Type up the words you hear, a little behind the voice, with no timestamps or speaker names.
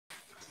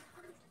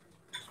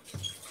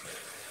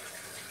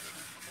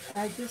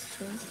I just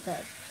changed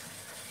that.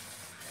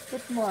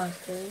 Put more,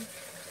 okay?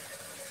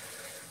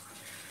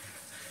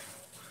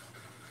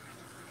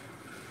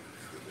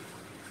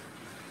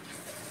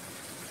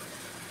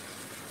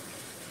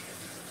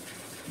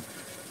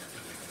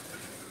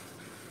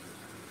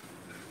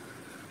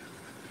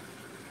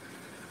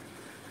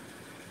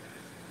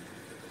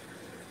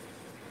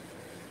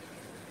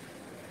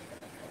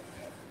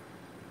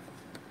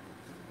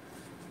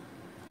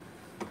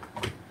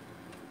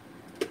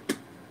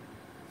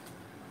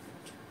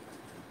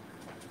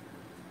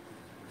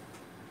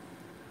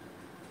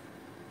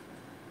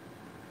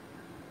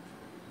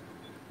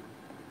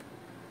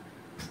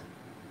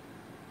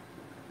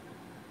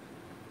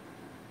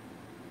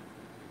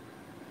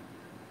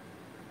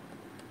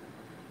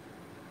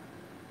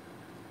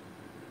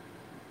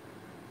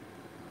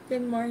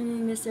 Good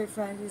morning, Mr.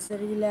 Francis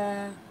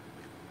Arila.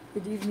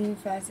 Good evening,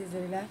 Francis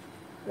Arila.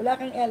 Wala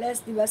kang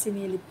LS, di ba?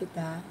 Sinilip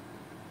kita.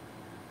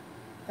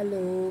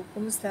 Hello,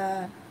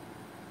 kumusta?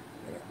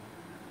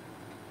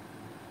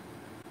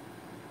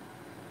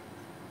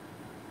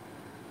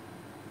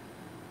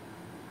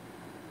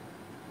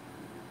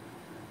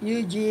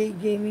 UG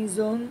Gaming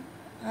Zone.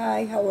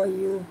 Hi, how are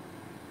you?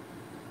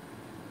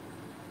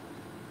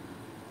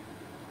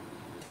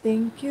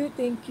 Thank you,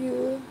 thank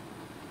you.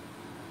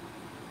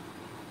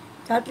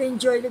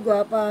 Kathleen Joy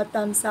Guapa,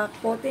 thumbs up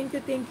po. Thank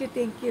you, thank you,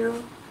 thank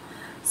you.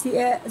 Si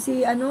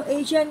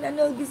Asian,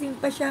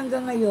 gising pa siya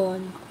hanggang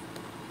ngayon.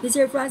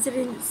 Mr. Francis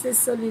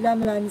Solila,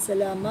 maraming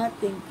salamat.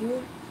 Thank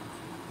you.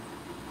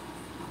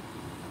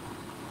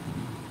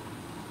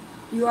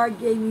 You are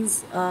gaming,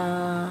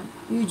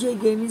 UJ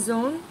Gaming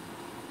Zone.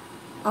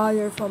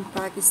 You're from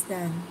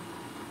Pakistan.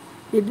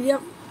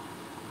 Bibigyan,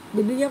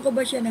 bibigyan ko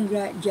ba siya ng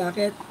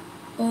jacket?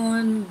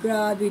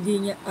 Grabe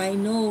din niya. I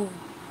know.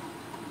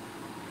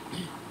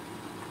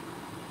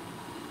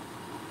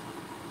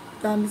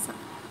 Thumbs up.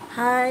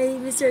 Hi,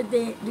 Mr.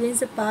 Dwayne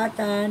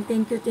Zapatan.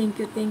 Thank you,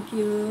 thank you, thank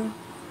you.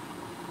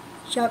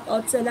 Shout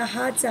out sa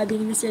lahat, sabi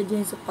ni Mr.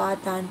 Dwayne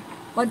Zapatan.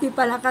 Konti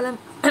pa lang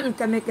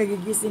kami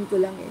kagigising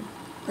ko lang eh.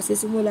 Kasi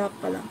simula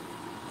pa lang.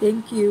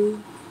 Thank you.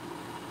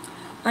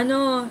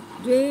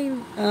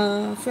 Dwayne,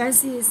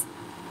 Francis,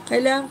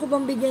 kailangan ko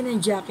bang bigyan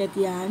ng jacket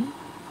yan?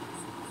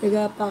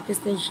 Taga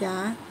Pakistan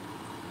siya.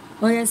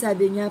 O yan,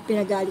 sabi niya,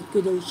 pinagalit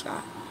ko daw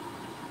siya.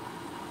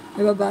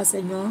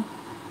 Nababasa nyo?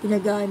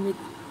 Pinagalit.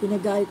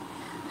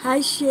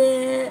 Hi,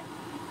 She!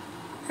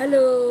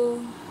 Hello!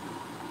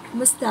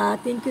 Kumusta?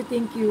 Thank you,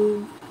 thank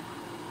you.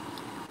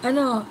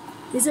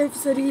 Mr.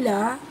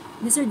 Sorila,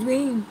 Mr.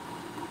 Dwayne,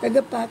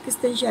 taga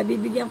Pakistan siya,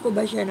 bibigyan ko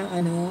ba siya ng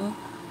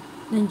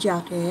ng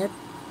jacket?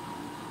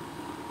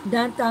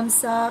 Dan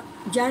Tamsak,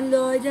 John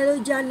Lloyd,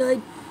 hello John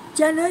Lloyd.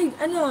 John Lloyd,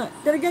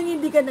 talagang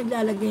hindi ka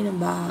naglalagay ng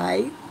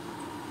bahay?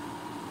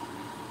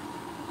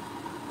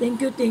 Thank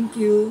you, thank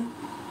you.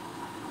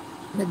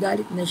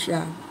 Nagalit na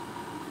siya.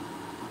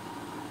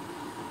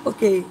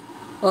 Okay.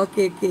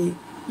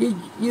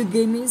 You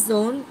gaming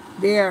zone,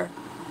 there.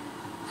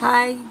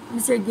 Hi,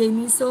 Mr.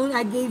 Gaming Zone.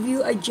 I gave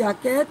you a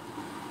jacket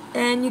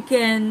and you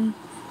can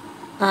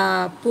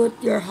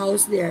put your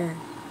house there.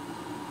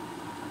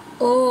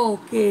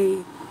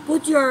 Okay.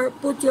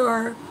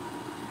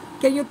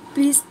 Can you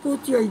please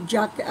put your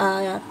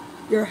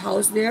your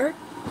house there?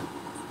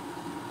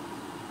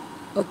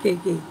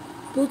 Okay.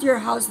 Put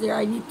your house there.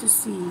 I need to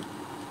see.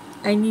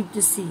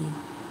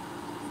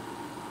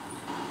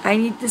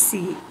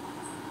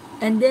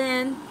 And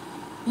then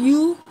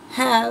you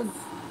have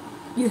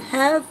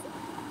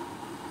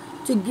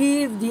to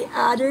give the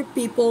other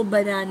people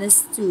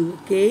bananas too,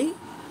 okay?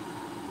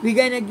 We're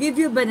gonna give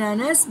you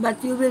bananas,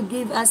 but you will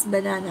give us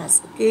bananas,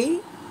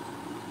 okay?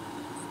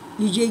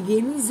 UJ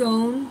Gaming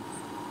Zone,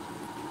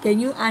 can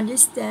you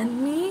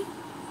understand me?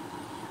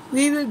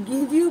 We will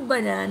give you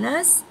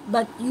bananas,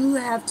 but you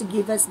have to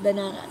give us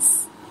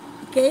bananas,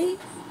 okay?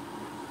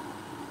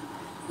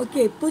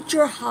 Okay, put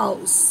your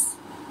house.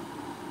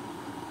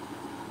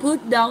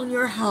 Put down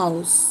your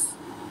house.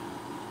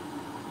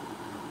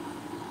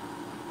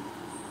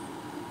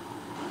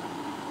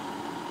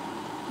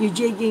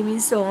 UJ Gaming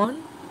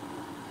Zone,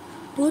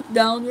 put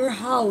down your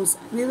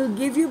house. We will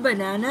give you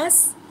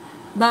bananas,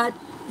 but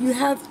you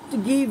have to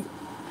give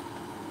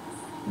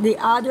the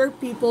other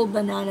people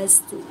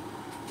bananas too.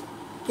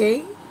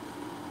 Okay?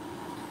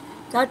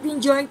 Kathleen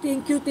Joy,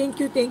 thank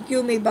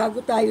you. May bago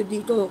tayo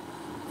dito.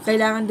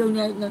 Kailangan daw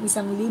niya ng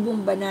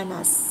 1,000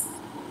 bananas.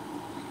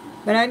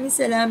 Maraming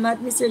salamat,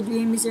 Mr.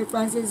 Dwayne, Mr.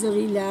 Francis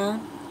Zorilla.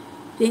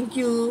 Thank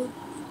you.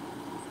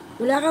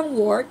 Wala kang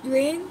work,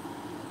 Dwayne?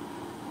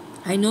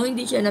 I know,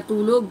 hindi siya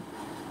natulog.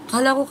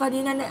 Kala ko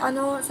kanina na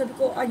sabi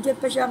ko, andyan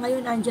pa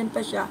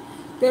siya.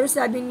 Pero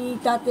sabi ni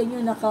tatay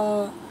niyo,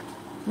 naka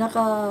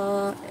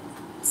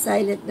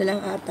silent na lang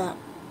ata.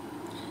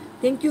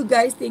 Thank you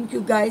guys.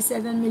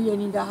 7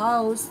 million in the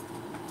house.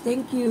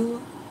 Thank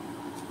you.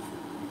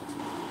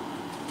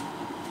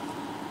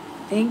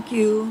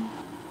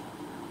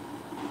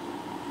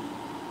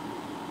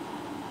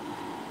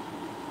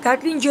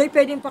 Kathleen Joy,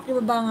 pwedeng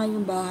pakibaba nga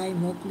yung bahay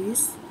mo,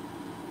 please?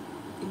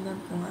 Tingnan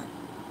ko nga.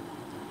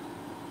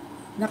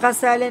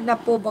 Nakasilent na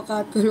po,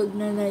 baka tulog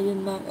na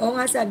yun, ma'am. Oo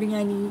nga, sabi nga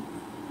ni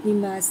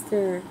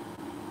Master.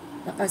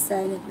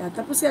 Nakasilent na.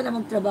 Tapos ka na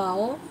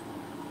magtrabaho?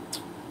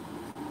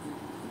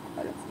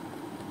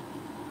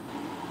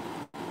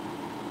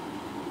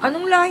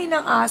 Anong lahi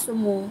ng aso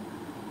mo?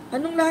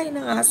 Anong lahi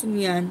ng aso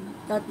niyan?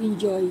 Cat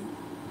Enjoy.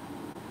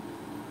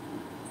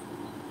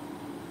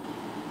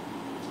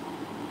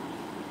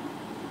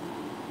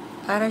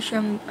 Para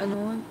siyang,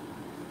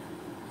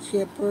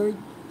 shepherd.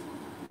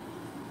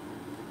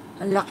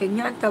 Ang laki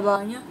niya, ang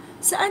taba niya.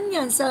 Saan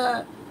yan?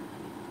 Sa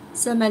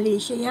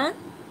Malaysia yan?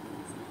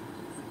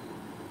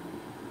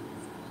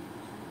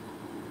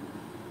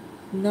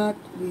 Not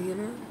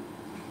where?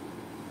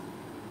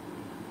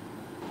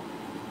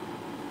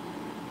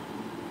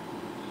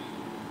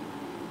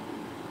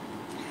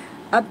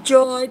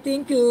 Upjoy,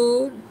 thank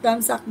you.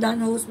 Tamsak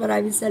Dan host,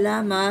 maraming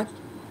salamat.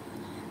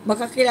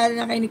 Makakilala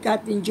na kayo ni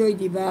Kathleen Joy,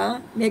 di ba?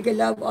 Mega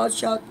love out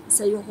shout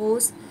sa iyo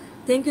host.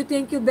 Thank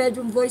you,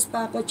 bedroom voice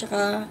pa ako,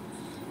 tsaka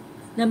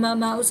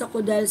namamaos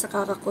ako dahil sa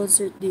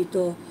kaka-concert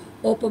dito.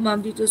 Opo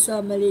ma'am, dito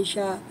sa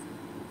Malaysia.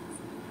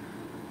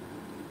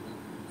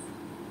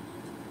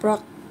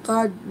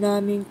 Prakad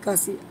namin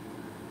kasi,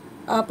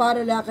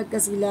 para lakad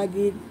kasi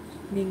lagi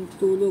ning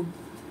tulog.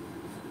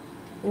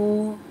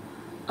 O,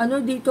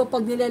 dito,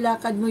 pag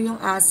nilalakad mo yung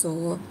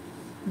aso,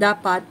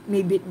 dapat may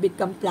bit-bit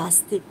kang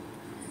plastic.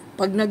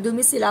 Pag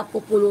nagdumi sila,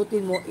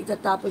 pupulutin mo,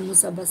 itatapon mo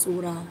sa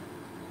basura.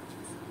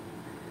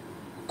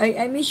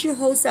 I miss you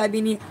host,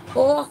 sabi ni,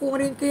 ako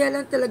rin, kaya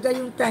lang talaga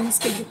yung time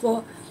schedule ko,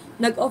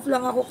 nag-off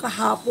lang ako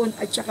kahapon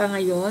at saka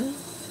ngayon,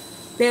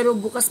 pero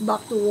bukas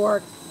back to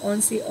work,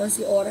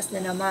 11 oras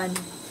na naman.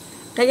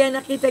 Kaya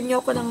nakita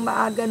niyo ako ng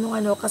maaga nung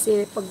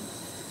kasi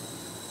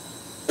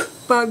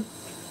pag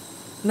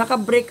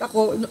naka-break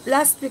ako,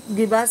 last week,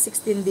 di ba,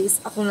 16 days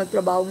ako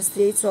nagtrabaho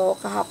straight, so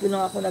kahapon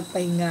lang ako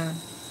nagpahinga.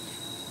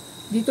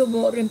 Dito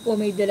mo rin po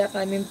may dala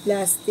kaming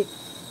plastic.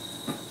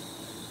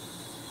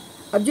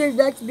 Abjel,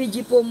 that's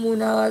BG po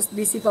muna,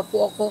 busy pa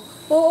po ako.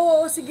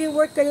 Oo, sige,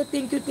 work kayo,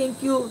 thank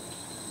you.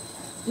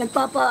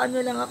 Nagpapaano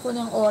lang ako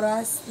ng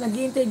oras,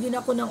 naghihintay din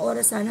ako ng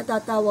oras, sana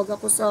tatawag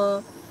ako sa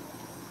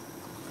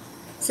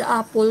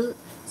Apple.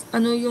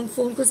 Yung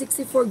phone ko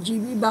 64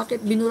 GB,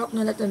 bakit binulak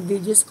na lahat ng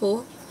videos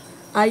ko?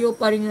 Ayaw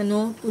pa rin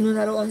puno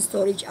na raw ang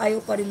storage,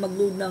 ayaw pa rin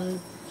mag-load ng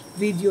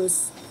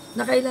videos.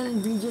 Nakailan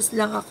videos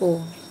lang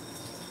ako.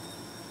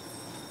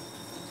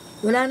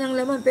 Wala nang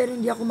laman pero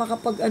hindi ako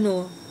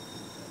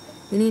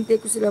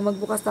hinihintay ko sila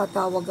magbukas,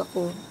 tatawag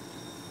ako.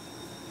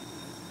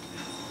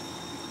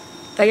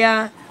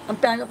 Kaya, ang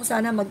plano ko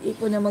sana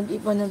mag-ipon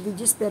ng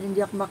videos pero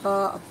hindi ako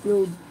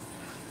maka-upload.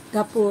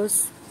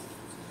 Tapos,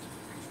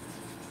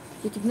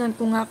 titignan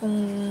ko nga kung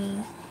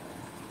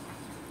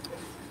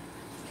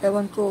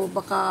ewan ko,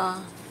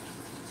 baka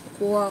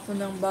kuha ako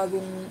ng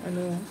bagong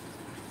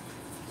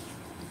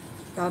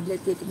tablet,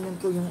 titignan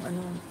ko yung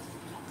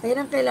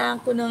kaya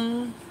kailangan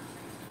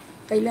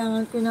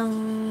ko ng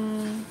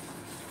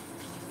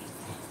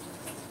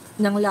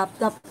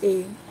laptop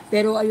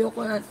pero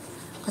ayoko na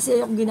kasi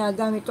ayoko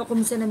ginagamit ko,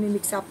 kung minsan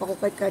namimix up ako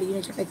kay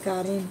Karina at kay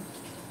Karen.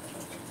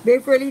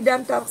 Beverly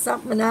Dam Taksak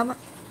Manama,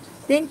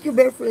 thank you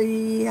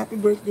Beverly, happy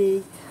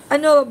birthday.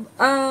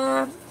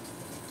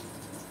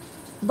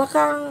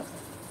 Baka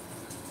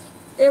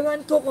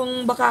ewan ko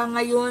kung baka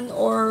ngayon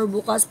or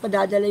bukas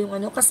padadala yung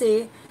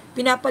kasi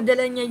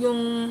pinapadala niya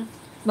yung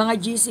mga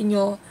GC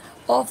nyo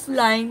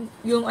offline,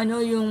 yung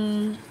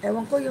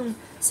ewan ko, yung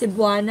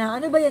Cebuana.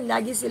 Ano ba yan?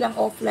 Lagi silang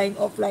offline.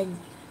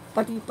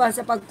 Pati pa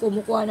sa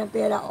pagkumukuha ng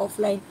pera,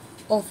 offline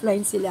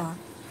sila.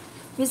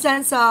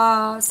 Minsan sa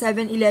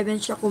 7-Eleven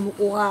siya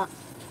kumukuha.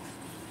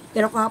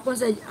 Pero kahapon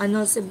sa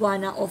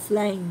Cebuana,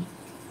 offline.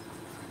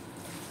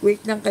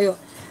 Wait lang kayo.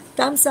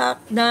 Thumbs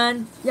up,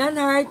 Dan. Yan,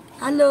 Heart.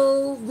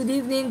 Hello. Good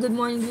evening. Good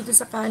morning dito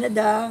sa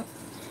Canada.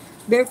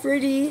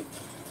 Beverly.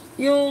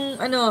 Yung,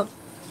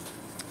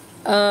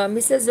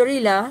 Mrs.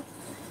 Zorilla,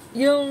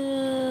 yung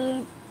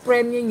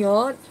premyo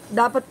nyo,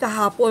 dapat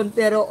kahapon,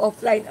 pero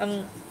offline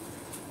ang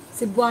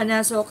Cebuana.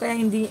 So, kaya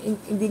hindi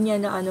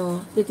niya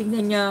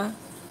titignan niya,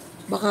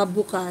 baka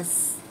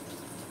bukas.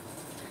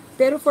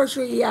 Pero for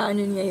sure,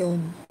 niya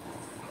yun.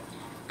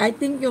 I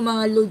think yung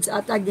mga loads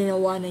ata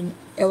ginawa na niya.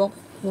 Ewan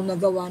ko kung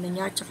nagawa na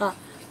niya. Tsaka,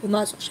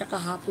 pumasok siya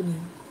kahapon.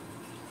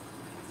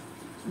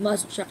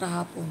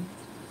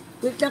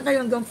 Wait lang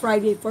kayo hanggang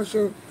Friday. For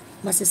sure,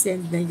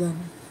 masasend na yun.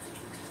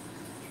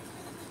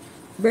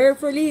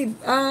 Beverly,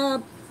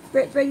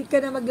 pwede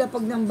ka na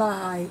maglapag ng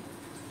bahay.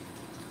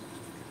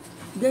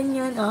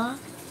 Ganyan,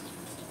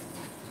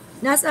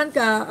 Nasaan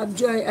ka,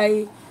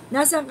 Abjoy?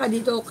 Nasaan ka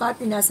dito,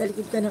 Kati? Nasa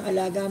likod ka ng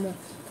alaga mo.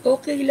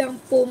 Okay lang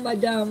po,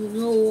 madam.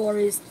 No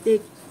worries.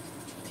 Take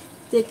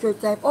your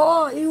time.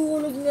 Oo,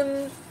 ihulog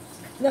ng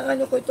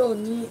ko ito,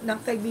 ng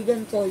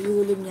kaibigan ko,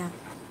 ihulog niya.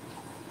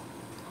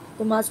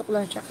 Pumasok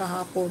lang siya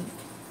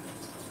kahapon.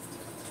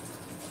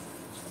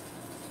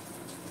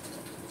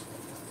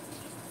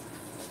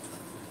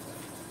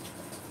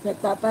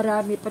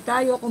 Nagpaparami pa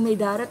tayo kung may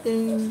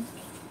darating.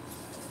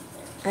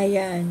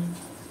 Ayan.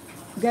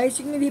 Guys,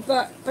 yung hindi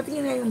pa,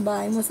 patingin na yung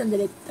bahay mo,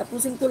 sandali.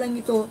 Tapusin ko lang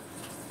ito.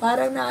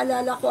 Parang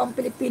naalala ko ang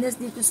Pilipinas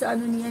dito sa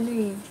ano ni ano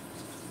eh.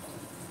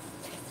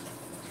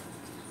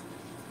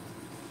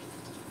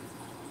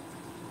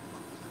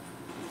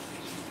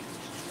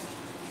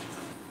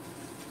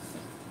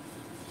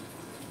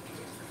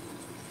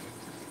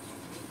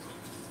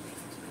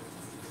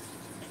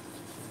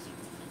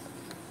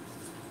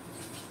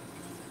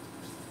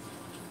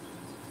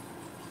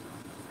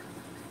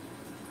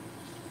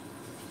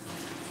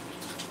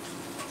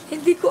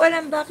 Hindi ko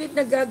alam bakit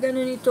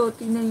nagagano nito.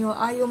 Tingnan nyo,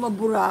 ayaw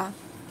mabura.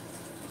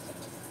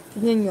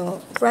 Tingnan nyo.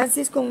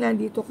 Francis, kung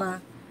nandito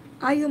ka,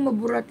 ayaw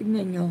mabura,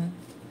 tingnan nyo.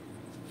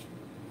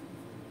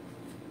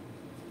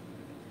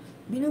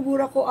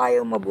 Binubura ko,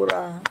 ayaw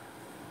mabura.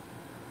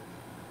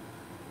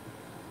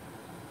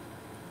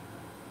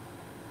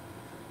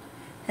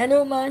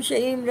 Hello, ma'am.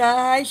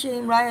 Shaimra. Hi,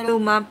 Shaimra. Hello,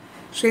 ma'am.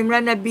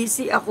 Shaimra,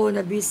 na-busy ako.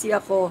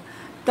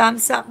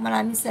 Thumbs up.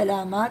 Maraming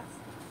salamat.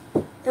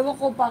 Ewan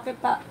ko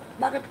bakit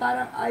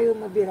parang ayaw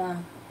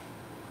mabira.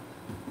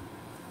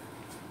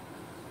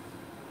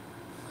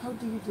 How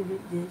do you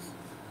delete this?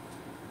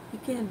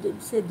 You can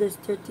say there's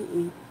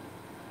 38.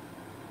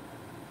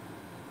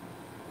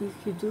 If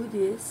you do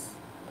this,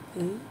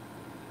 okay,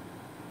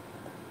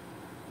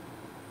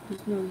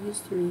 there's no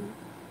history.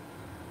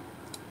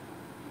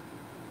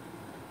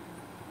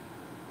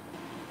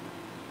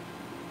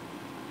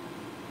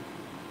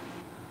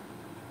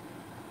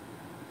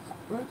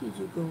 Where did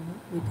you go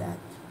with that?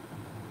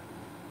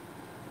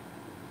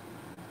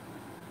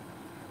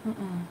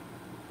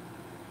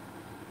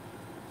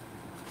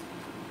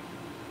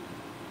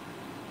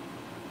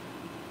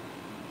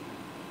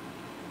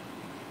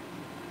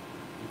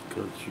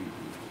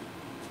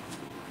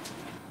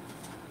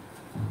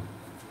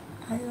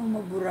 Ayaw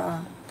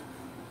mabura.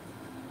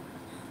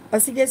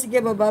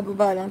 Sige,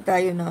 baba lang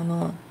tayo na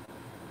ano.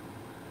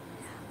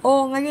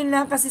 Ngayon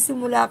lang kasi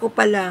simula ko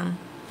pa lang.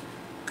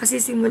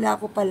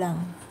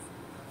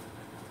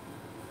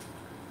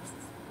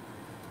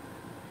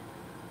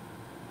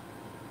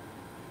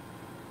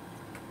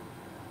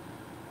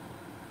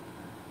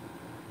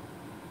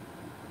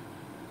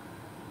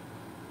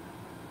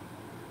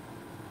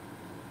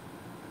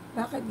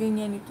 Bakit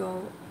ganyan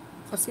ito?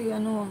 Kasi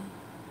ano,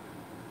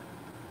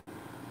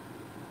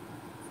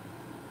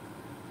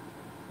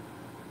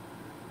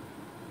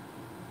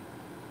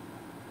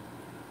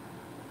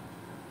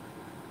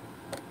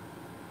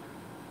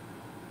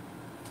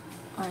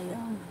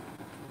 ayaw.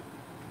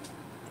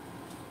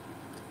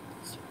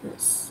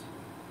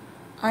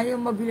 Ayaw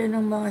mabila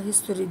ng mga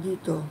history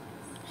dito.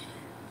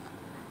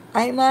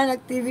 Ayman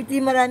Activity,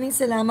 maraming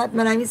salamat.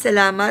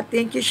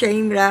 Thank you,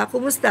 Shaimra.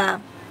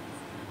 Kumusta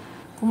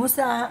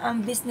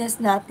ang business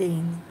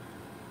natin?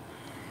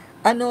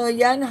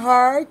 Yan,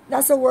 Heart,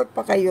 nasa work pa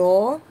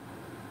kayo?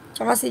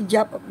 Tsaka si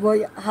Jap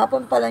Boy,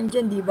 hapon pa lang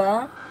dyan, di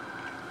ba?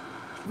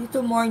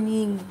 Dito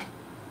morning.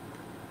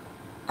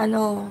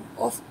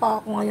 Off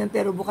pa ako ngayon,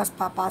 pero bukas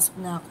papasok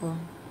na ako.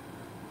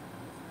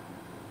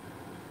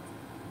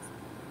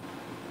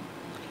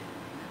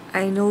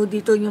 I know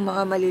dito yung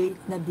mga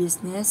maliliit na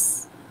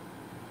business.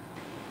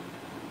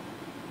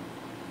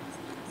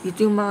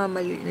 Dito yung mga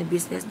maliliit na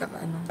business na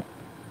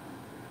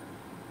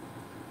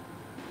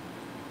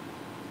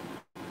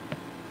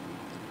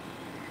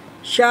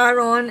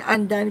Sharon,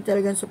 ang dami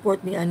talagang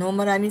support ni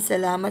Maraming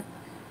salamat.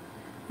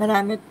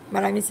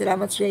 Maraming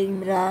salamat,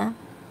 Shaimra.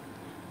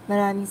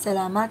 Maraming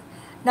salamat.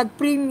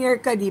 Nag-premiere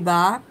ka, di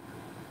ba?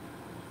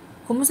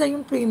 Kumusta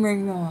yung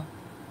premiere nyo?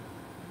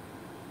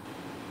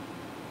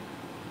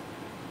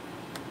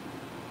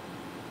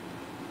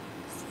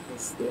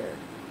 It's there.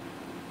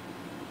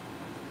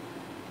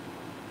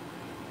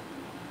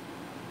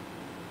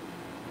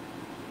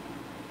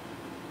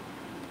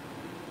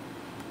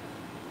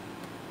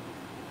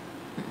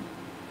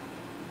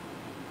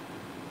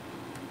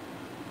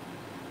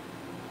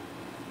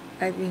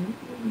 I've been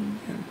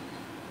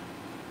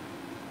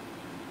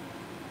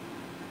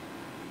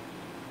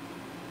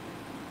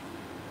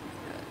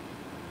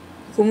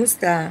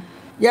Kumusta?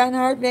 Yan,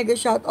 Heart, mega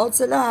shoutout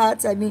sa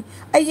lahat. Sabi,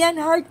 ay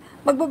Yan, Heart,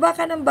 magbaba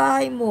ka ng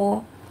bahay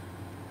mo.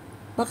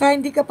 Baka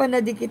hindi ka pa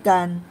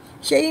nadikitan.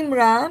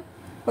 Shaimra,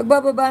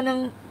 pagbababa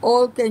ng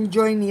all can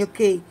join me,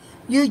 okay?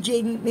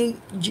 UJ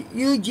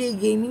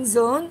Gaming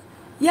Zone,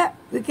 yeah,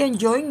 we can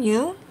join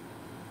you.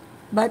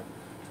 But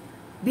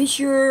be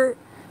sure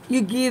you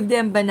give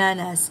them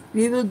bananas.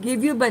 We will give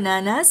you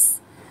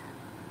bananas,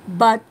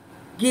 but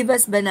give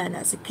us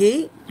bananas,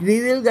 okay? We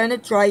will gonna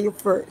try you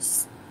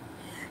first.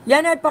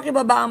 Yan, at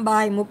pakibaba ang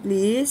bahay mo,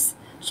 please.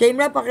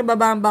 Shaimra,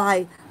 pakibaba ang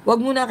bahay.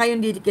 Huwag muna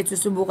kayong didikit,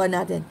 susubukan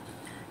natin.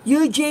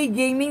 UJ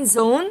Gaming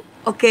Zone,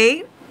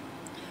 okay?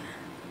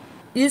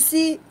 You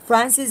see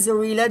Francis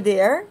Zorilla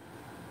there?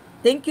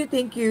 Thank you.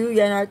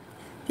 Yan, at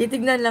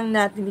titignan lang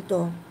natin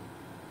ito.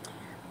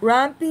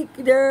 Rampy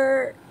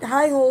there.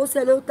 Hi, host.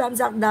 Hello,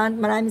 thumbs up,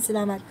 Dan. Maraming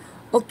salamat.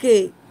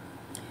 Okay.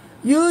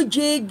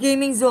 UJ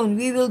Gaming Zone,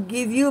 we will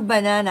give you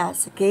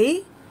bananas,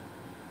 okay?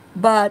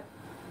 But,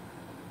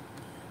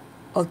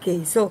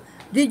 okay, so,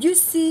 do you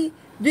see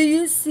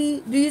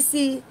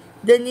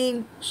the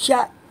name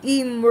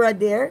Shaimra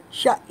there,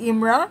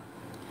 Shaimra.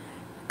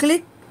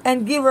 Click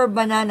and give her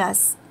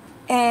bananas.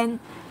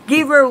 And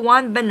give her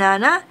one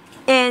banana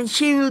and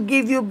she will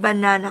give you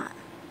banana.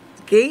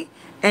 Okay?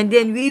 And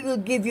then we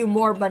will give you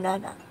more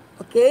banana.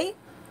 Okay?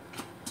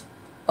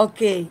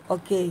 Okay,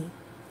 okay.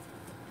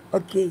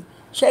 Okay.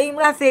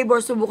 Shaimra favor,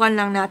 subukan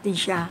lang natin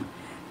siya.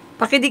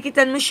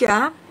 Pakidikitan mo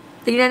siya.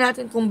 Tingnan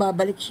natin kung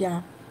babalik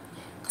siya.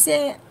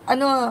 Kasi,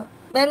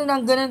 meron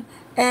ng ganun.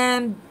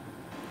 And,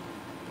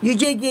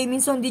 UJ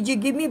Gamingson, did you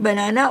give me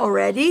banana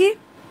already?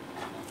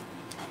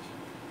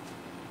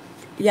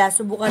 Yeah,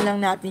 subukan lang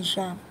natin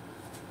siya.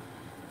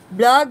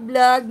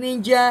 Vlog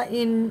Ninja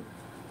in...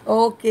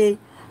 Okay.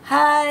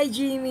 Hi,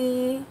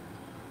 Jimmy.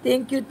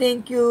 Thank you,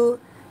 thank you.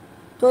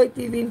 Toy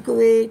TV in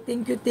Kuwait.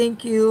 Thank you,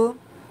 thank you.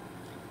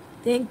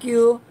 Thank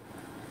you.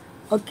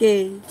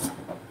 Okay.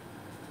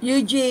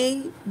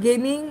 UJ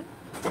Gaming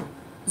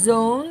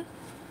Zone.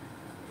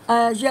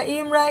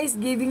 Jaimra is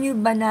giving you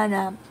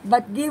banana.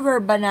 But give her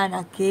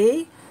banana,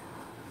 okay?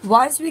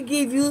 Once we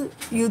give you,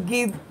 you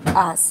give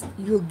us.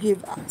 You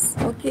give us.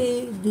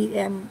 Okay,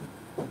 DM.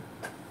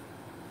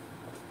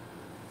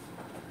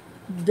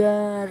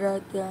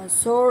 Darata.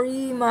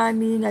 Sorry,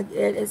 mami,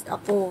 nag-LS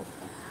ako.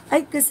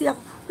 Ay, kasi ako.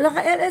 Wala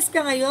ka LS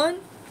ka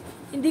ngayon?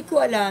 Hindi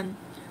ko alam.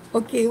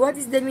 Okay, what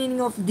is the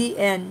meaning of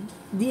DN?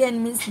 DN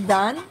means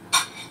done.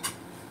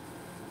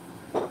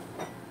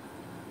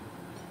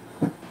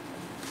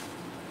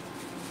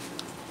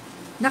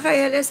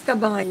 Naka-LS ka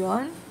ba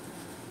ngayon?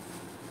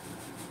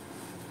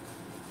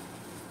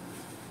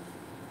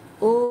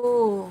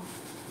 Oh.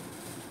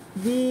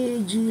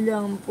 BG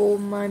lang po,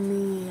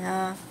 mami,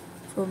 ha?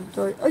 From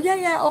Toy. Oh,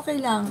 yeah, okay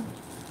lang.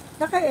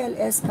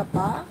 Naka-LS ka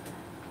pa?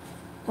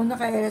 O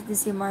naka-LS din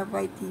si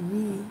Marpay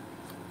TV?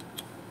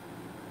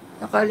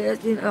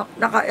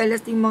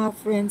 Naka-LS din mga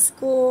friends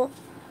ko.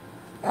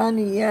 Ano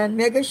yan?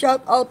 Mega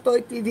shout out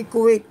Toy TV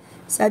Kuwait.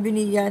 Sabi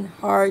ni Yan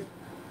Hart.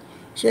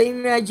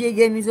 Shaimra J.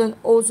 Gamizon,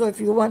 also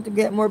if you want to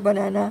get more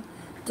banana,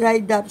 try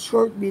that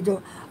short video.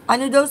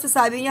 Ano daw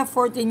sasabi niya?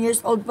 14 years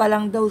old pa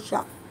lang daw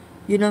siya.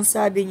 Yun ang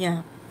sabi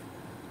niya.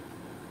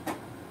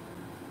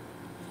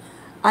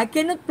 I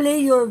cannot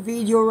play your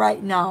video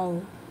right now.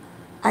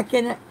 I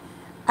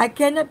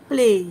cannot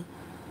play.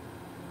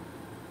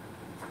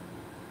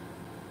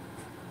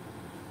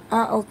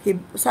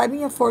 Okay. Sabi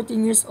niya 14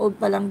 years old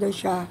pa lang daw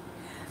siya.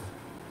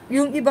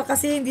 Yung iba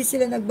kasi hindi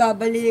sila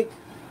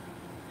nagbabalik.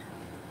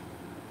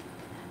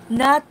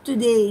 Not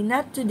today,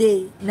 not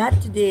today, not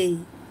today.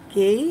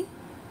 Okay?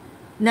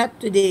 Not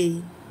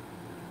today.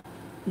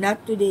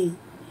 Not today.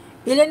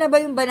 Ilan na ba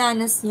yung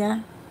bananas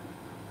niya?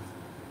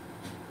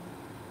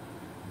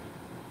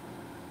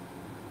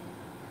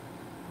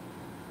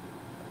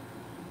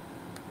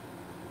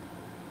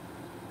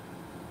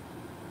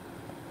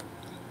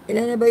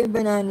 Ilan na ba yung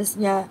bananas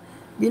niya?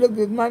 Bilog,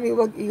 mami,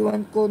 wag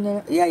iwan ko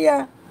na.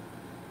 Yeah.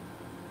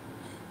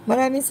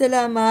 Maraming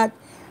salamat.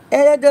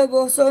 Ella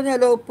Dawson,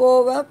 hello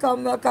po.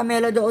 Welcome,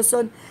 Ella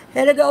Dawson.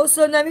 Ella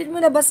Dawson, namit mo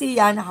na ba si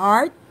Yan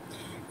Hart?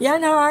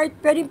 Yan Hart,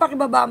 pwedeng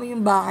pakibaba mo yung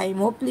bahay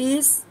mo,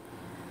 please?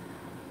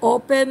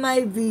 Open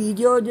my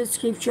video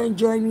description.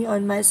 Join me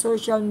on my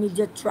social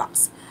media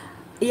tracks.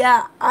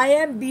 Yeah, I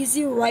am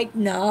busy right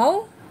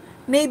now.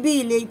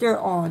 Maybe later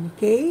on,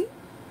 okay?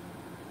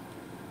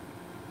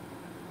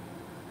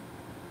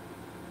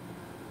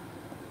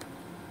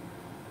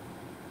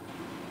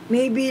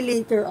 Maybe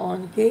later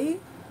on, okay?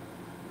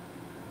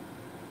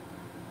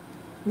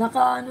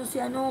 Naka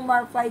si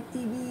Marfight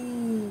TV.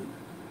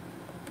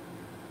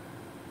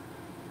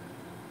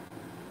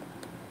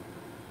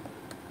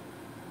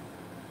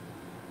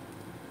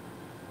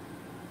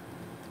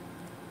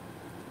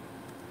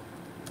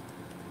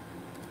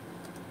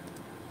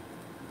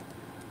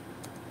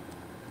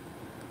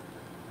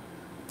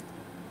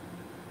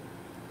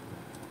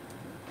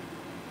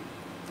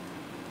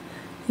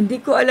 Hindi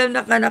ko alam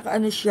na naka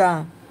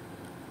siya.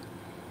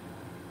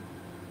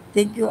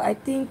 Thank you. I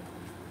think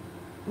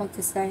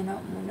magsa-sign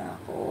out muna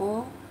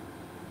ako.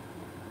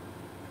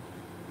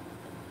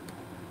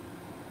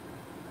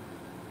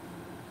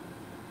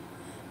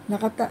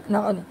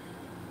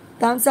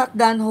 Tamsak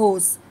Dan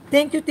host.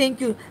 Thank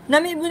you.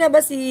 Namit mo na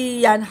ba si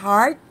Yan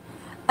Hart?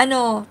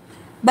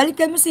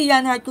 Balikan mo si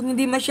Yan Hart kung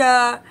hindi mo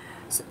siya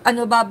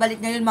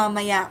babalik ngayon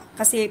mamaya.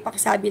 Kasi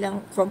pakisabi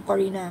lang from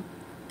Corina.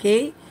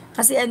 Okay?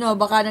 Kasi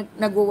baka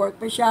nag-work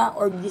pa siya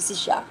or busy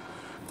siya.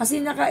 Kasi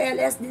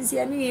naka-LS din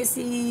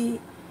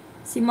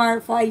si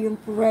Marfa, yung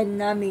friend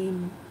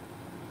namin.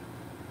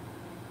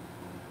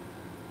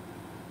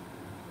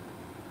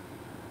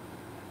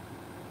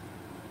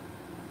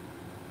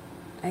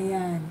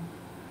 Ayan.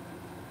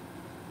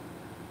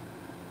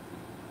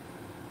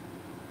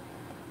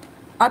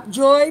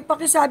 Upjoy,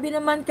 pakisabi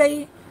naman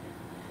kay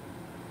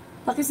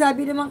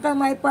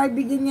my part,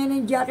 bigyan niya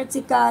ng jacket si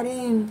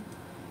Karen.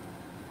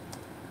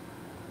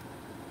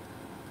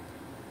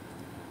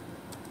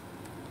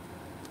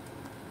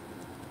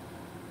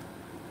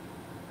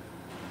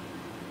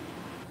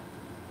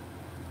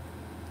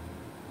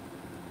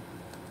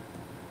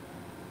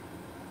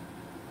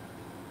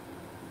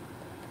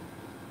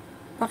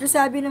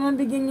 Pakisabi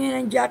naman bigyan niya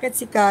ng jacket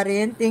si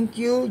Karen.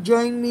 Thank you.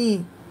 Join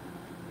me.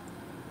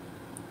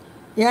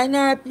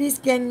 Yana,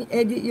 please can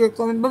edit your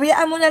comment.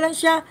 Babayaan mo na lang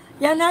siya.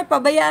 Yana,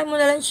 pabayaan mo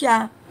na lang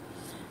siya.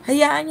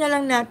 Hayaan niya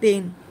lang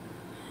natin.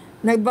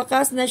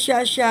 Nagbakas na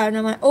siya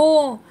naman.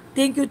 Oh,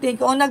 thank you,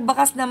 thank you. Oh,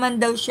 nagbakas naman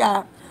daw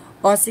siya.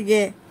 Oh,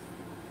 sige.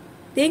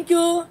 Thank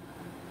you.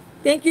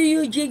 Thank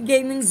you, UG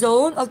Gaming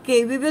Zone.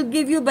 Okay, we will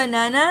give you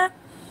banana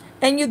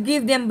and you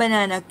give them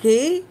banana,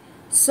 okay?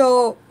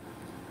 So,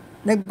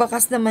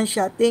 nagbakas naman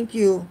siya. Thank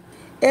you.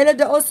 Ella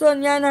the also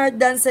Yan Heart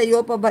done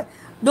sa'yo.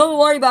 Don't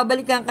worry,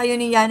 babalikan kayo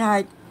ni Yan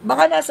Heart.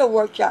 Baka nasa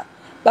work siya.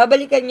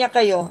 Babalikan niya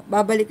kayo.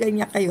 Babalikan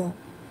niya kayo.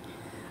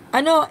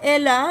 Ano,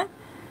 Ella?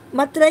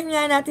 Matry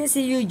nga natin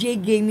si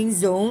UJ Gaming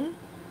Zone.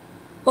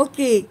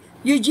 Okay.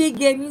 UJ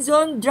Gaming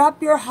Zone,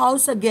 drop your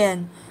house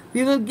again.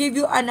 We will give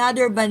you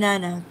another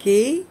banana.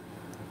 Okay?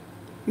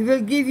 We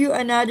will give you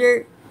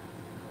another.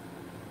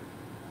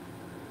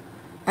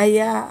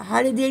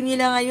 Holiday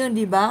nila ngayon,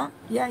 di ba?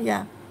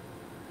 Yeah.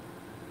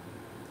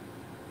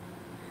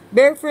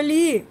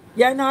 Bearfully,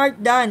 Yan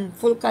Heart done.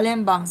 Full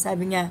kalembang,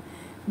 sabi niya.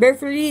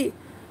 Bearfully,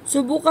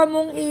 subukan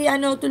mong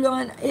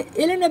tulungan.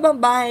 Ilan na bang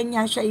bahay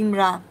niya siya,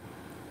 Imra?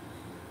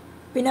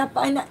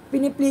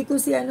 Pinipli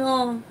ko si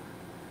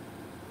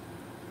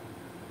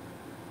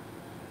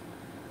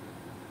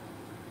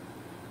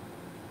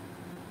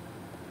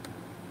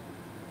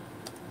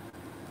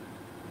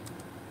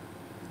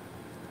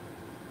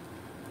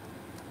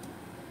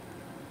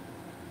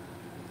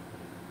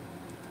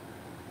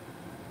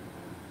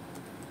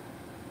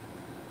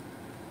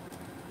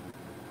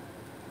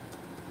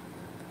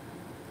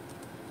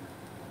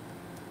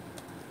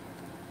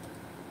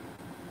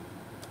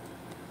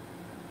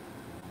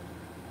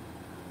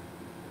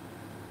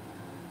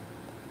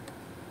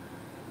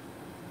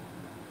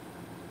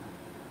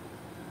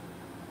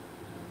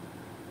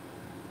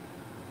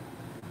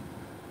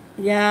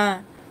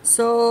Yeah.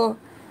 So,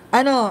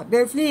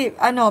 Bearflip,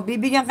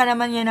 bibigyan ka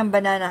naman niya ng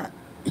banana.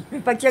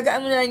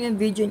 Pagtiyagaan mo na lang yung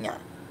video niya.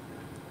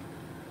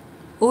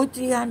 Oh,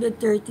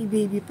 330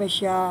 baby pa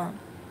siya.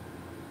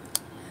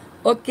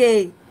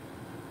 Okay.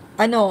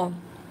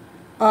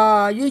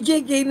 UJ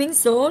Gaming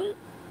Zone,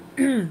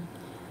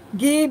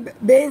 give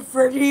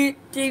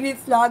Bearflip TV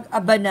Vlog a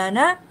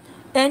banana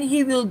and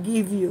he will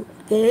give you.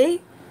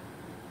 Okay?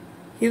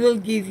 He will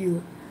give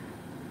you.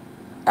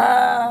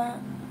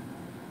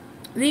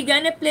 We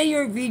gonna play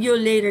your video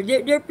later.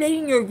 They're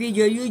playing your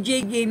video.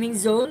 UJ Gaming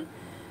Zone.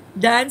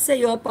 Dan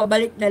sa'yo,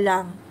 pabalik na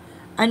lang.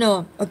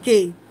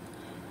 Okay.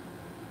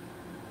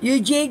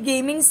 UJ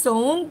Gaming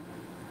Zone.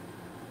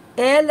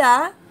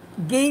 Ella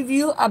gave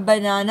you a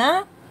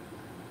banana.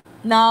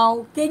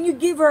 Now, can you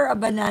give her a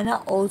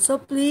banana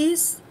also,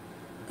 please?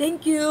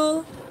 Thank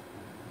you.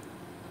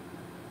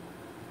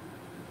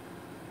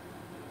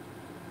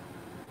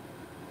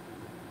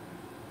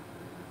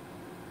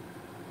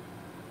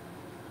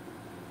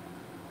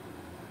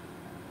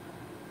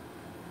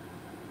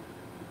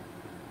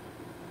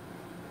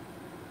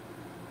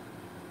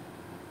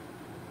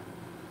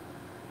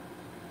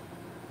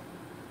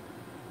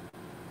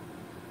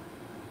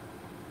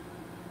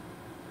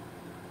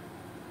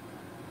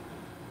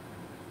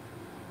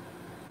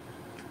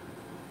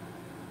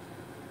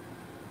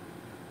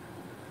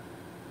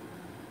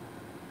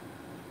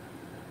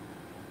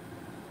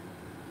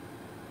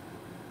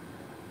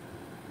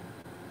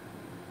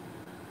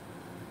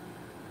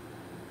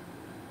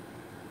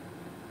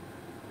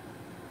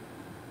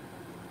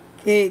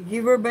 Okay,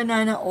 give her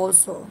banana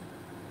also.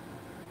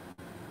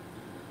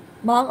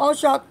 Ma'am,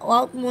 shout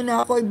out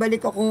muna ako.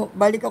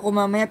 Balik ako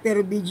mamaya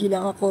pero busy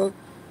lang ako.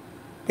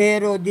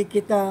 Pero di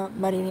kita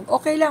marinig.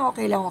 Okay lang.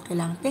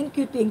 Thank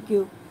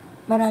you.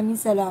 Maraming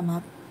salamat.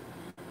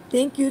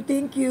 Thank you.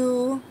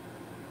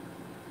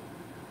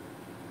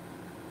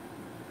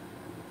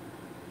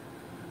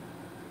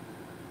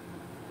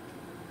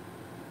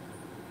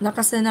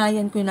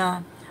 Nakasanayan ko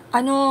na.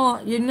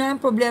 Yun nga ang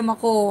problema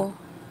ko.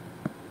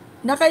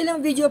 Nakailang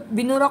video,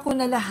 binura ko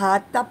na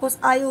lahat, tapos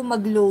ayaw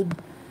mag-load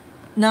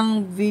ng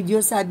video,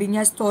 sabi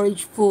niya,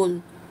 storage full.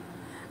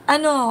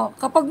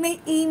 Kapag may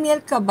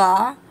email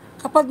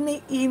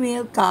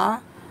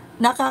ka,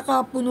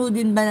 nakakapuno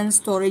din ba ng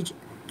storage?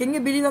 Can you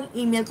believe ang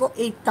email ko,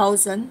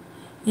 8,000?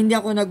 Hindi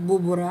ako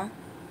nagbubura.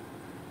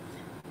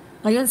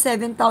 Ngayon,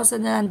 7,000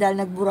 na lang dahil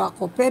nagbura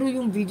ko. Pero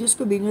yung videos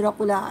ko, binura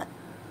ko lahat.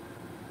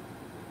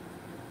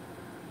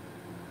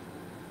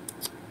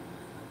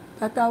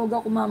 Tatawag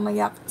ako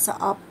mamaya sa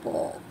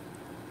Apo.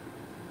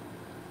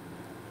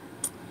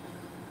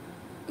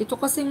 Ito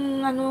kasing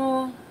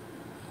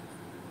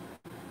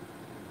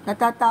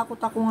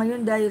natatakot ako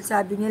ngayon dahil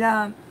sabi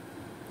nila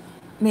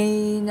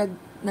may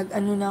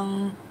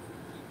ng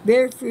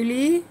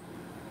Bearfully.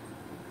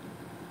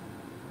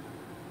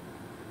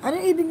 Ano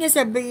ibig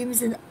niya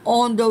sabihin?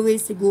 On the way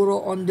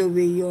siguro, on the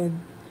way yon.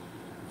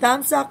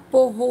 Thumbs up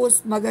po,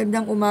 host.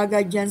 Magandang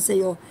umaga dyan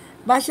sa'yo.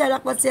 Basya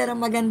Lakwatsera,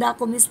 maganda,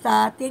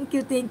 kumista? Thank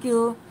you.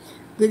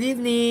 Good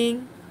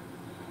evening.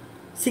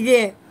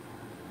 Sige.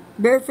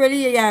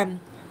 Bearfully,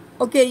 yan.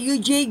 Okay,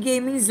 UJ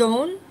Gaming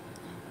Zone.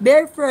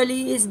 Bear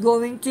Furley is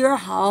going to your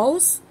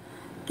house.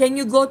 Can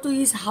you go to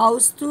his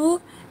house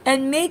too?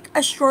 And make a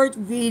short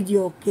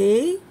video,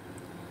 okay?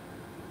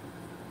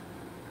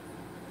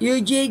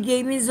 UJ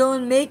Gaming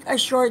Zone, make a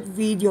short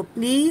video,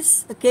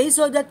 please. Okay,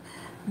 so that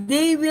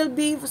they will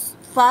be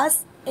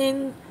fast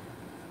in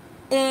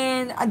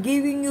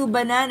giving you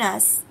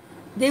bananas.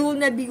 They will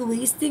not be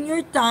wasting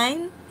your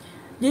time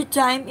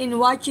in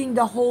watching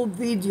the whole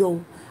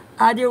video.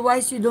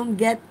 Otherwise, you don't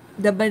get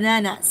the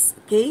bananas.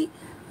 Okay?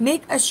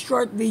 Make a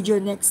short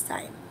video next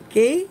time.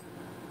 Okay?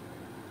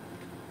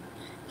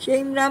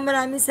 Shame na,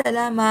 maraming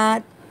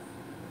salamat.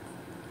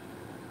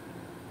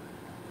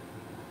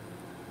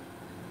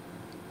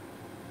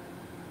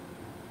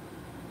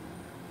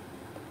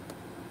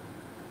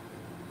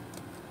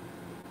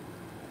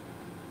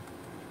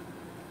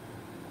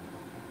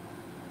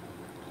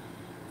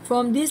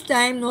 From this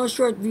time, no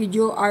short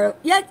video are,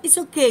 yeah, it's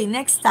okay,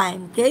 next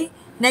time, okay?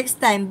 Next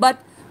time,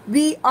 but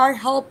we are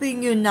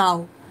helping you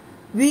now.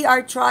 We are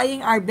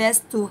trying our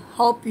best to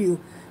help you.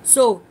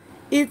 So,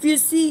 if you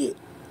see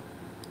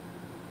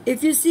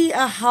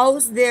a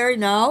house there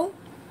now,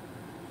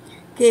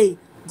 okay,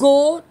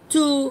 go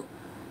to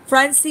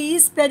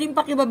Francis, pwedeng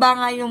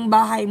pakibaba nga yung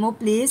bahay mo,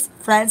 please.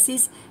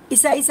 Francis,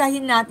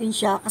 isa-isahin natin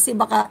siya kasi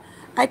baka,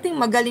 I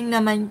think magaling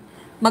naman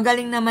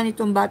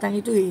itong batang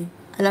ito eh.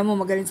 Alam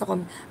mo, magaling sa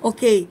comment.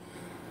 Okay.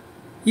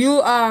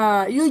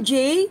 UJ,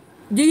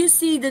 do you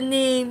see the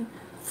name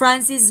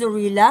Francis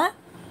Zorilla?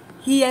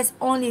 He has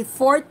only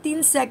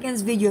 14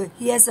 seconds video.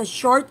 He has a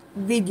short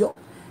video.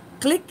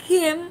 Click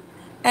him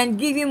and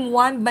give him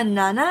one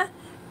banana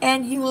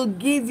and he will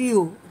give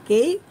you.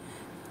 Okay?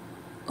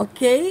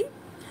 Okay?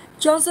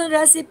 Johnson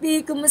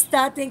Recipe,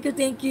 kumusta? Thank you,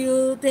 thank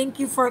you. Thank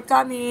you for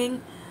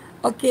coming.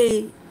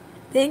 Okay.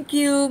 Thank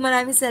you.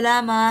 Maraming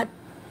salamat.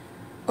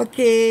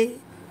 Okay.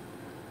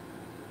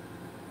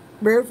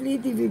 Berfly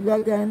TV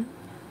Vlogan.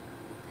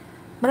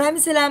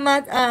 Maraming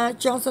salamat,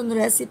 Johnson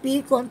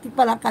Recipe. Konti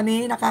pa lang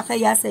kami,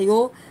 nakakaya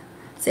sa'yo.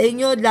 Sa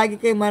inyo, lagi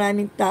kayo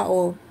maraming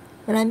tao.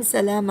 Maraming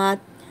salamat.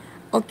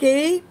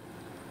 Okay?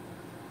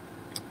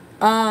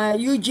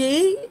 UJ,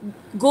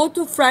 go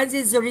to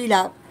Francis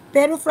Zorilla.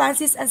 Pero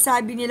Francis, ang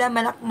sabi nila,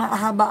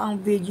 mahaba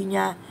ang video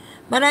niya.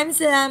 Maraming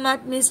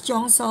salamat, Miss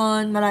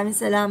Johnson. Maraming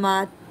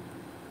salamat.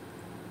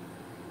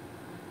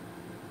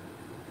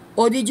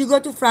 Oh, did you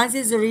go to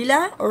Francis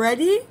Zorilla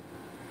already?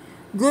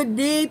 Good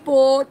day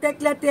po.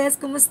 Tekla Tess,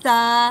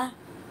 kumusta?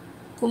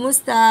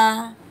 Kumusta?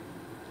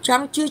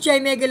 Chang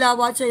Chuchay,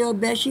 Megalawat sa'yo.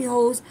 Beshi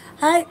Host.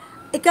 Hi,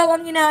 ikaw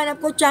ang hinahanap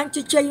ko. Chang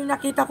Chuchay, yung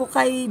nakita ko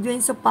kay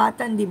Dwayne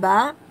Sopatan, di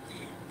ba?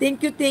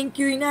 Thank you, thank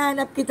you.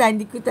 Hinahanap kita.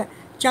 Hindi ko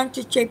Chang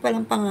Chuchay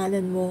palang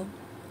pangalan mo.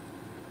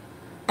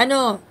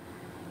 Ano?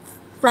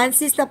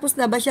 Francis, tapos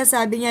na ba siya?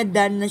 Sabi niya,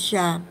 done na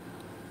siya.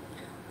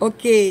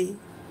 Okay.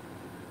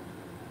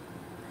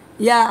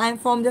 Yeah, I'm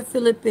from the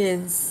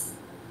Philippines.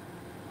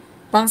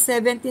 Pang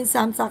 17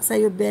 samsak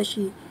sa'yo,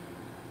 Beshi.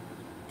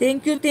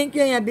 Thank you.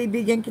 Yeah,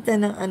 bibigyan kita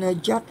ng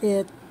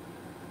jacket.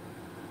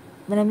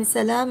 Maraming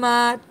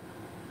salamat.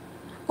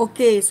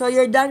 Okay, so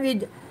you're done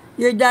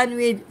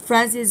with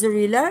Francis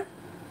Zorilla?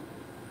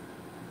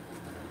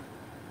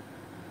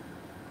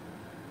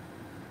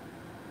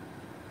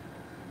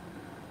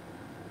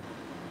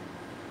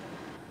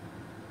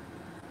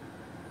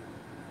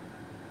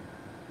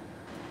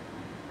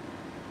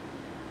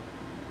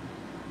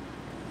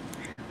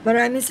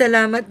 Maraming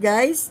salamat,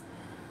 guys.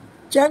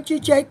 Chang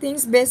Chuchay,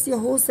 thanks, best yung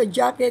host sa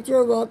jacket.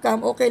 You're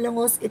welcome. Okay lang,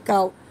 host,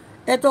 ikaw.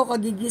 Eto,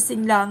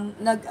 kagigising lang.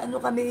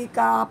 Kami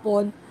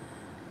kahapon.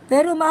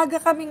 Pero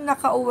maaga kaming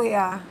nakauwi,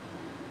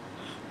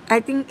 I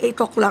think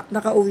 8 o'clock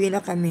nakauwi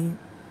na kami.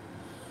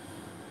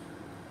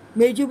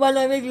 Medyo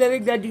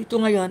malamig-lamig na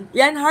dito ngayon.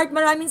 Yan, Heart,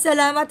 maraming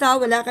salamat,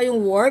 Wala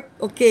kayong work.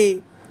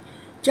 Okay.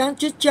 Chang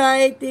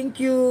Chuchay,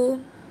 thank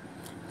you.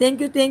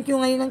 Thank you.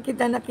 Ngayon lang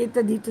kita nakita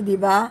dito, di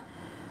ba?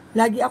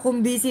 Lagi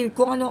akong busy.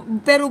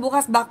 Pero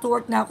bukas back to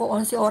work na ako.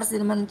 11 oras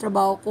din naman ang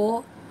trabaho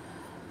ko.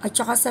 At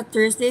saka sa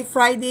Thursday,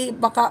 Friday,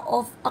 baka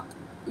off.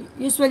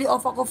 Usually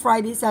off ako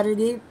Friday,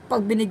 Saturday.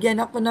 Pag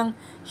binigyan ako ng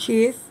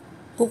shift,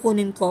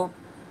 kukunin ko.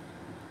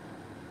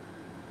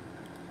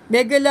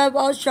 Mega love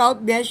out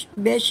shout,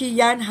 Beshi,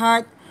 Yan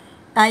Heart.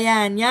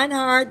 Ayan, Yan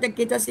Heart.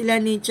 Nagkita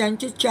sila ni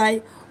Chan Chuchay.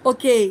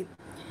 Okay.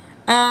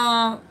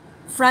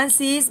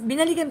 Francis,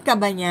 binalikan ka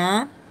ba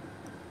niya?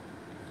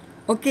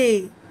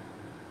 Okay.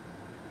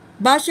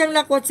 Basyang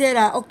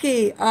Lakwatera.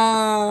 Okay.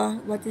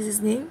 What is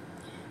his name?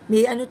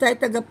 May tayo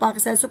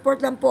taga-Pakistan.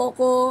 Support lang po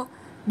ako.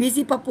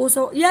 Busy pa po.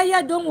 So, yeah,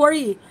 don't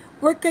worry.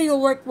 Work kayo.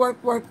 Work.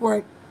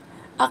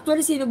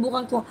 Actually,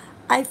 sinubukan ko.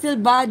 I feel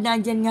bad.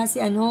 Nandyan nga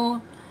si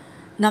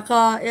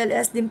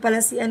naka-LS din pala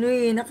si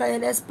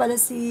naka-LS pala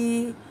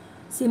si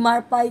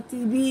Marpay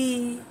TV.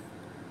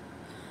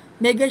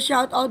 Mega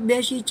shout out,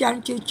 Beshi,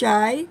 Chang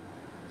Chuchay.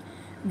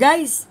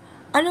 Guys,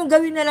 anong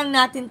gawin na lang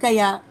natin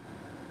kaya?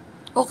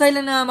 Okay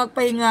lang na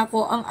magpahinga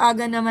ako. Ang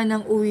aga naman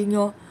ng uwi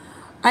nyo.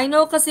 I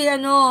know kasi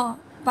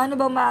paano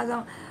ba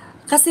maaga?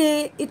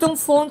 Kasi itong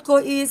phone ko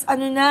is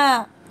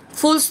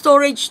full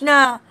storage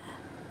na.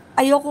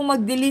 ayokong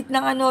mag-delete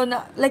ng ano,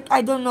 na, like, I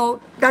don't know,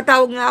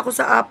 tatawag nga ako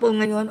sa Apple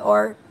ngayon,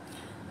 or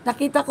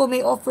nakita ko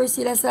may offer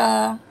sila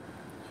sa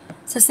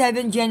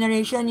 7th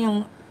generation,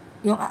 yung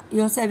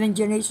 7th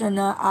generation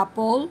na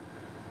Apple.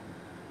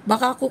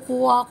 Baka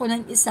kukuha ako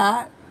ng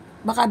isa,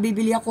 baka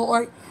bibili ako,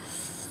 or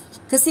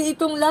kasi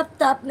itong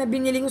laptop na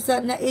binili ko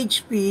na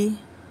HP,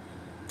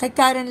 kay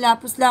Karen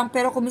Lapus lang,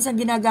 pero kung minsan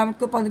ginagamit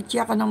ko pag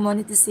nag-check ako ng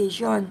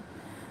monetization.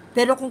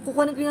 Pero kung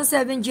kukunin ko yung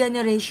 7th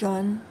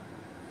generation,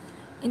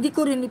 hindi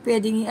ko rin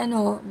pwedeng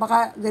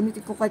baka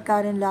gamitin ko kay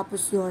Karen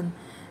Lapus yon.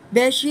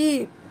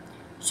 Beshi,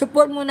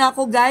 support muna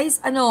ako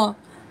guys.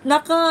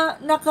 Naka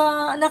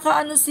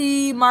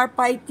si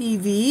Marpay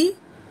TV.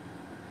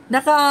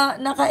 Naka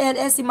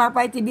LS si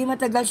Marpay TV,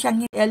 matagal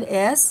siyang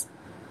LS.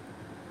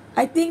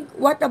 I think,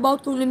 what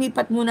about kung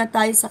lumipat muna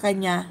tayo sa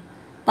kanya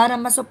para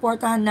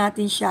masuportahan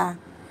natin siya.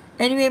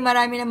 Anyway,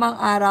 marami namang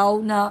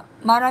araw na,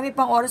 marami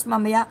pang oras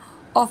mamaya,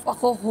 off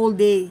ako whole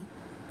day.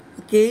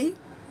 Okay?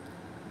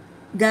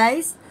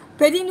 Guys,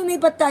 pwedeng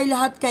lumipat tayo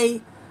lahat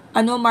kay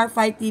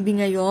Marpay TV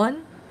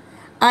ngayon.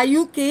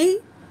 UK,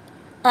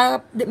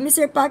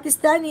 Mr.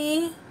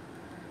 Pakistani,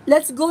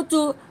 let's go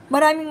to,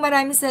 maraming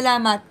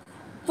salamat.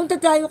 Punta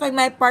tayo kay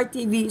Marpay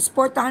TV,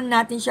 supportahan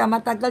natin siya,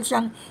 matagal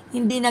siyang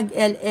hindi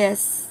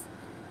nag-LS.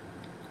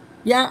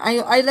 Yan,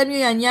 alam nyo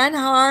yan,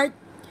 Heart,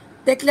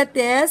 Tekla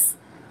Tess,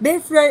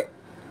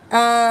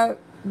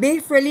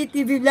 Bayfrely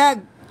TV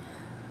Vlog.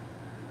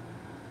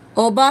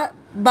 O ba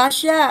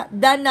siya,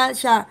 done na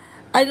siya.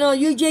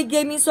 UJ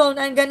Gaming Zone,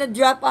 I'm gonna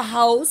drop a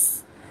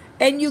house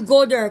and you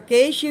go there,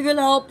 okay? She will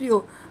help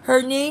you.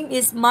 Her name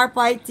is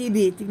Marpay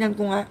TV. Tignan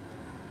ko nga.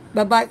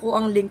 Babay ko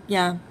ang link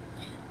niya.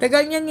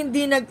 Tagal niyang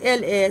hindi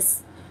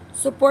nag-LS.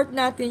 Support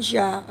natin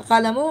siya.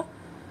 Akala mo,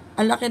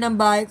 ang laki ng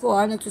bahay ko,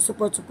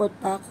 nagsusupport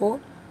pa ako.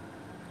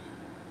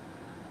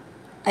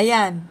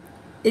 Ayan.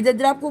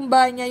 Ida-drop kong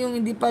bahay niya yung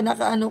hindi pa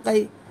nakaano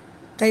kay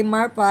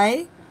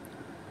Marpay.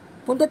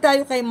 Punta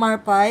tayo kay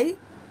Marpay.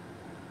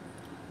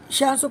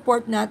 Siya ang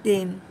support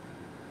natin.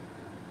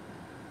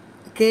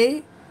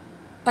 Okay?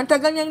 Ang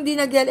tagal niyang hindi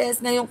nag-LS,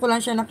 ngayon ko lang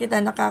siya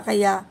nakita,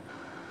 nakakaya.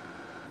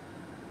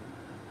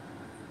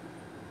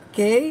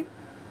 Okay?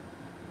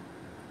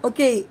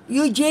 Okay,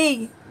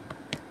 UJ,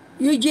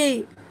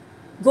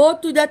 go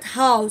to that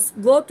house.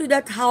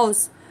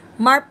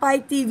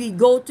 Marpay TV,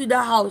 go to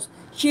the house.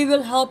 She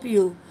will help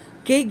you.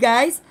 Okay,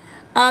 guys?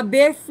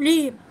 Bear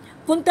free.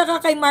 Punta ka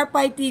kay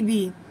Marpay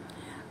TV.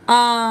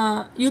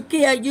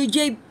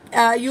 UJ,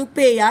 you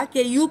pay,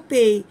 okay? You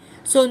pay.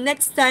 So,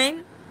 next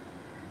time,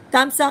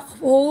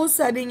 Tamsak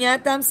host, sabi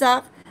niya,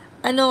 Tamsak,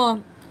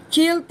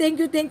 chill,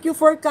 thank you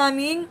for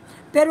coming.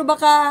 Pero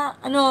baka,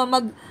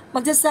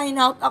 magsa-sign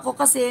out ako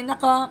kasi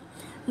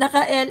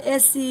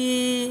naka-LS si...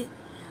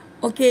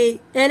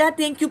 Okay, Ella,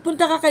 thank you.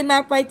 Punta ka kay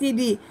Marpay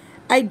TV.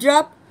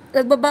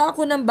 Nagbaba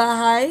ako ng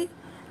bahay.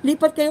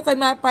 Lipat kayo kay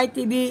Marpay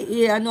TV,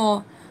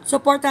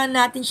 supportahan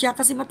natin siya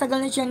kasi matagal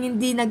na siyang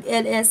hindi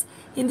nag-LS.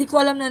 Hindi ko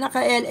alam na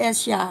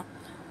naka-LS siya.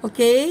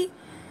 Okay?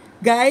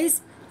 Guys,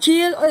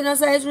 chill,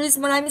 nasa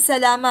SRS, maraming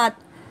salamat.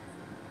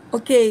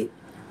 Okay,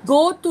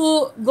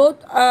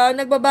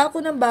 nagbaba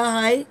ako ng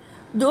bahay,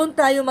 doon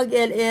tayo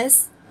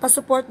mag-LS,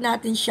 pa-support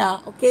natin siya,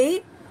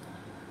 okay?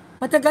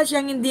 Matagal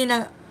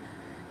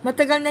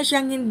na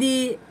siyang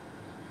hindi,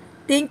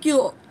 thank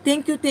you.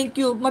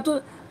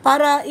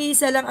 Para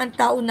isa lang ang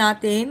tao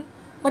natin,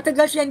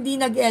 matagal siya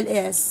hindi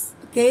nag-LS.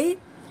 Okay?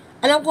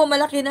 Alam ko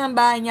malaki na ang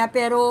bahay niya,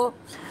 pero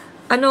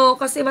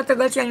kasi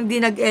matagal siya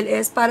hindi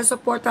nag-LS, para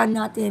supportan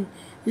natin.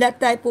 Lahat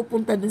tayo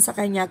pupunta dun sa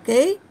kanya.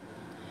 Okay?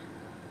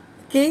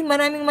 Okay?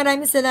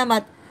 Maraming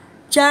salamat.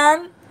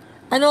 Chang,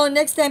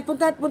 next time,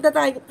 punta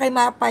tayo kay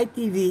Marpay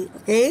TV.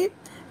 Okay?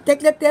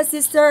 Tekla Tess,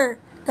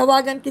 sister,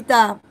 tawagan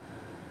kita.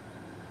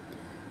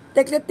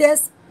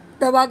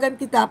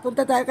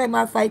 Punta tayo kay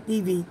Marpay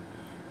TV.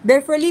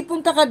 Beverly,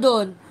 punta ka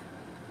doon.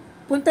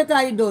 Punta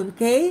tayo doon,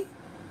 okay?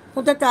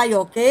 Punta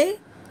tayo,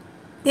 okay?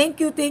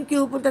 Thank you.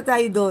 Punta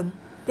tayo doon.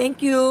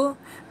 Thank you.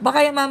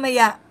 Baka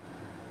mamaya,